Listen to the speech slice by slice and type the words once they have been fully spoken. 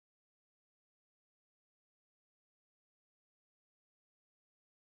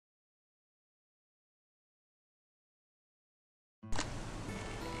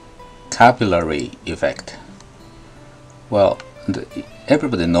Capillary effect. Well,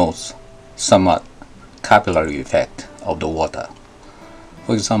 everybody knows somewhat capillary effect of the water.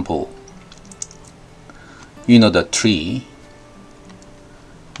 For example, you know the tree,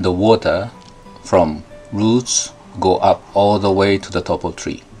 the water from roots go up all the way to the top of the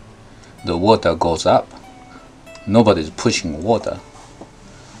tree. The water goes up. Nobody's pushing water.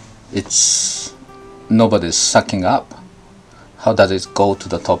 Nobody's sucking up. How does it go to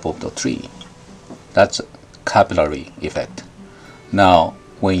the top of the tree? That's capillary effect. Now,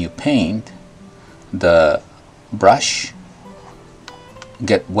 when you paint, the brush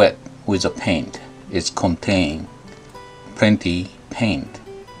get wet with the paint. It contains plenty paint.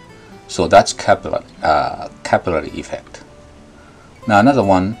 So that's capillary effect. Now another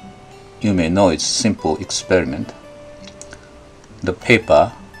one you may know is simple experiment. The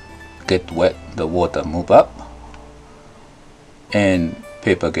paper get wet, the water move up, and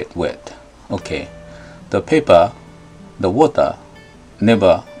paper get wet. Okay, the water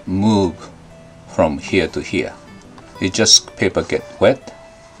never move from here to here. It just paper get wet,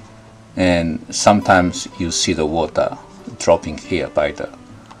 and sometimes you see the water dropping here by the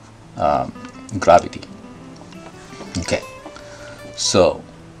gravity. Okay, so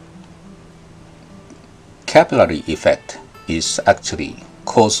capillary effect is actually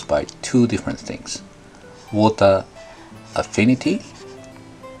caused by two different things: water affinity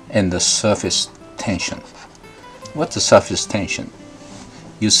and the surface tension. What's the surface tension?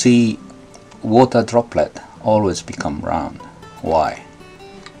 You see, water droplet always become round. Why?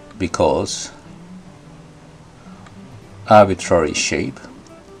 Because arbitrary shape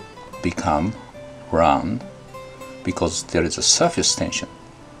become round because there is a surface tension.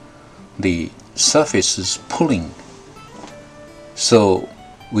 The surface is pulling. So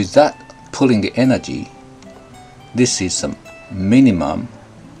with that pulling energy, this is a minimum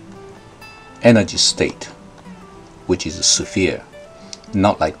energy state, which is a sphere,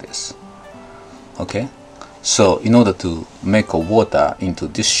 not like this. Okay, so in order to make a water into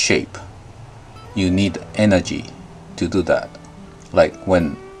this shape, you need energy to do that. Like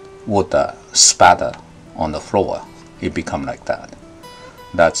when water spatter on the floor, it become like that.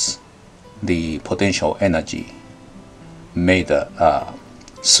 That's the potential energy made a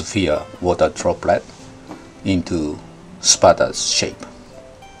sphere water droplet into spatter's shape.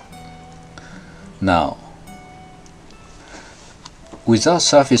 Now, without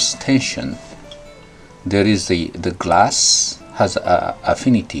surface tension, there is the glass has an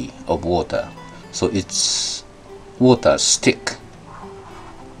affinity of water, so its water stick,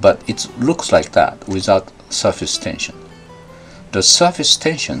 but it looks like that without surface tension. The surface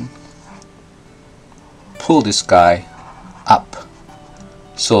tension pull this guy up,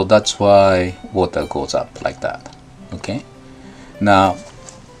 so that's why water goes up like that. Okay, now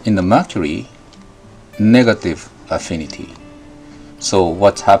in the mercury, negative affinity. So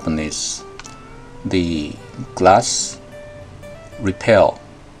what happened is the glass repel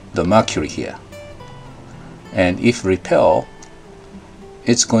the mercury here, and if repel,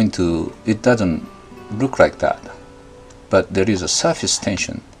 it doesn't look like that, but there is a surface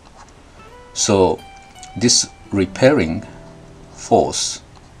tension. So this repelling force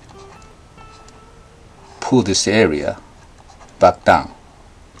pull this area back down,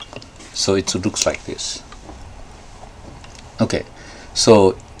 so it looks like this. Okay,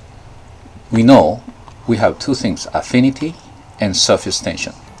 so we know we have two things: affinity and surface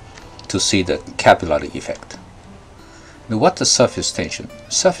tension, to see the capillary effect. Now, what is surface tension?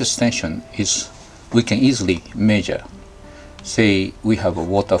 Surface tension is, we can easily measure. Say we have a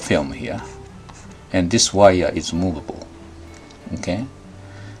water film here, and this wire is movable. Okay,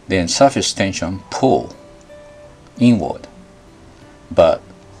 then surface tension pull inward, but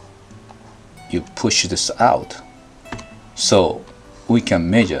you push this out, so we can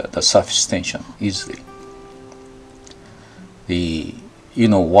measure the surface tension easily. You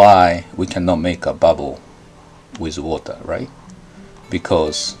know why we cannot make a bubble with water, right?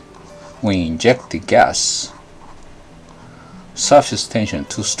 Because when you inject the gas, surface tension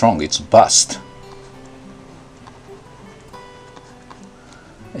too strong, it's burst.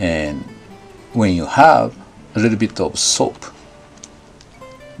 And when you have a little bit of soap,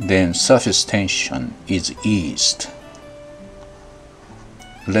 then surface tension is eased.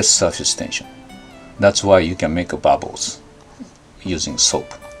 Less surface tension. That's why you can make bubbles using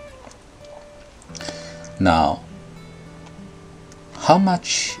soap. Now, how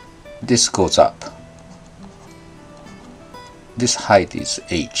much this goes up? This height is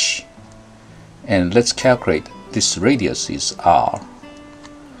h, and let's calculate this radius is r.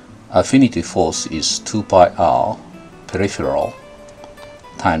 Affinity force is 2 pi r peripheral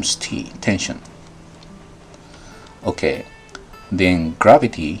times T, tension. Okay, then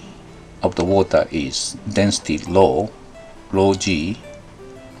gravity of the water is density rho g,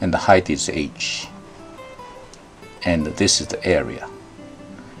 and the height is h, and this is the area.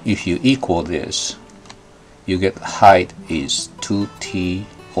 If you equal this, you get height is 2t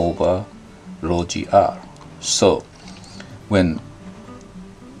over rho gr. So when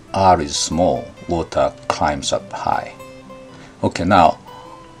r is small, water climbs up high. Okay, now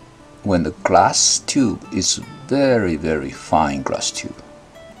when the glass tube is very, very fine glass tube,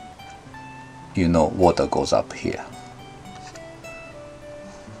 you know water goes up here.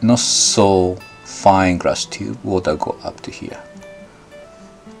 Not so fine glass tube, water go up to here.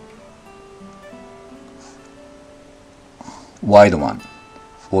 Wide one,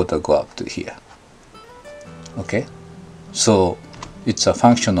 water go up to here. Okay, so it's a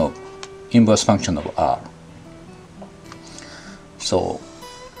function of inverse function of r. So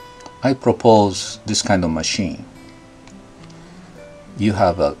I propose this kind of machine. You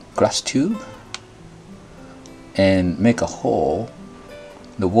have a glass tube and make a hole,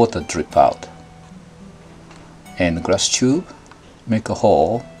 the water drip out, and glass tube, make a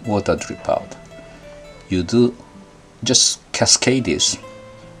hole, water drip out. You do just cascade this,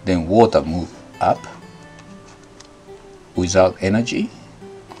 then water move up without energy.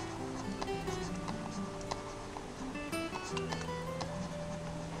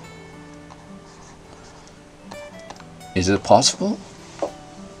 Is it possible?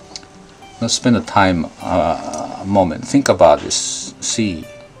 Let's spend a time, a moment, think about this, see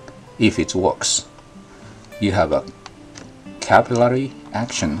if it works. You have a capillary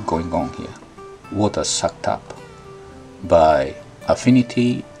action going on here. Water sucked up by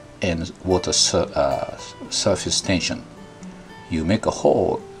affinity and water surface tension. You make a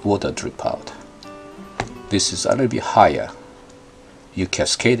hole, water drip out. This is a little bit higher. You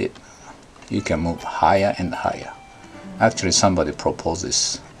cascade it. You can move higher and higher. Actually, somebody proposed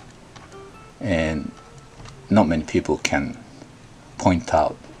this, and not many people can point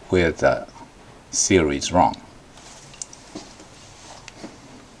out where the theory is wrong.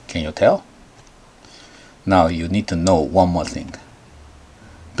 Can you tell? Now you need to know one more thing.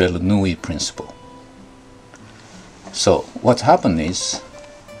 Bernoulli Principle. So what happened is,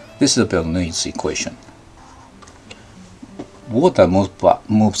 this is Bernoulli's equation. Water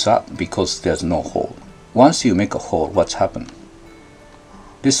moves up because there's no hole. Once you make a hole, what's happened?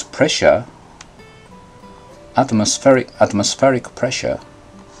 This pressure, atmospheric pressure,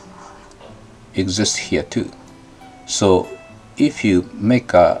 exists here too. So if you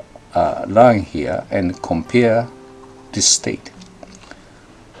make a line here and compare this state,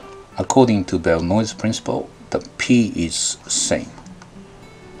 according to Bernoulli's principle, the P is same,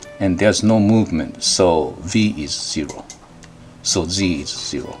 and there's no movement, so V is 0, so Z is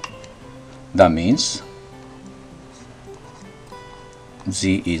 0. That means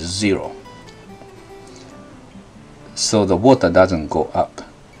Z is 0. So the water doesn't go up.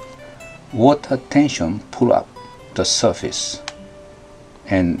 Water tension pull up the surface,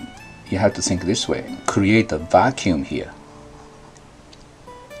 and you have to think this way, create a vacuum here.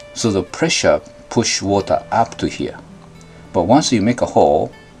 So the pressure push water up to here. But once you make a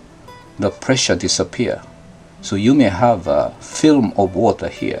hole, the pressure disappear. So you may have a film of water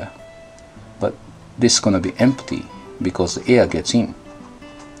here, but this is going to be empty because the air gets in.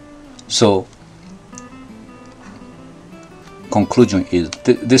 So conclusion is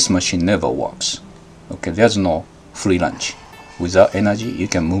this machine never works. Okay, there's no free lunch. Without energy, you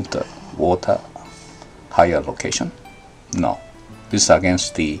can move the water higher location. No, this is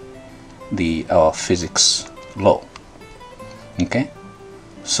against our physics law. Okay,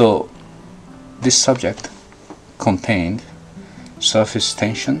 so this subject contained surface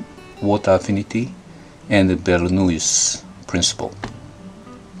tension, water affinity, and Bernoulli's principle.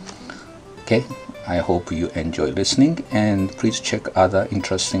 Okay, I hope you enjoy listening, and please check other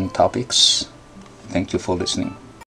interesting topics. Thank you for listening.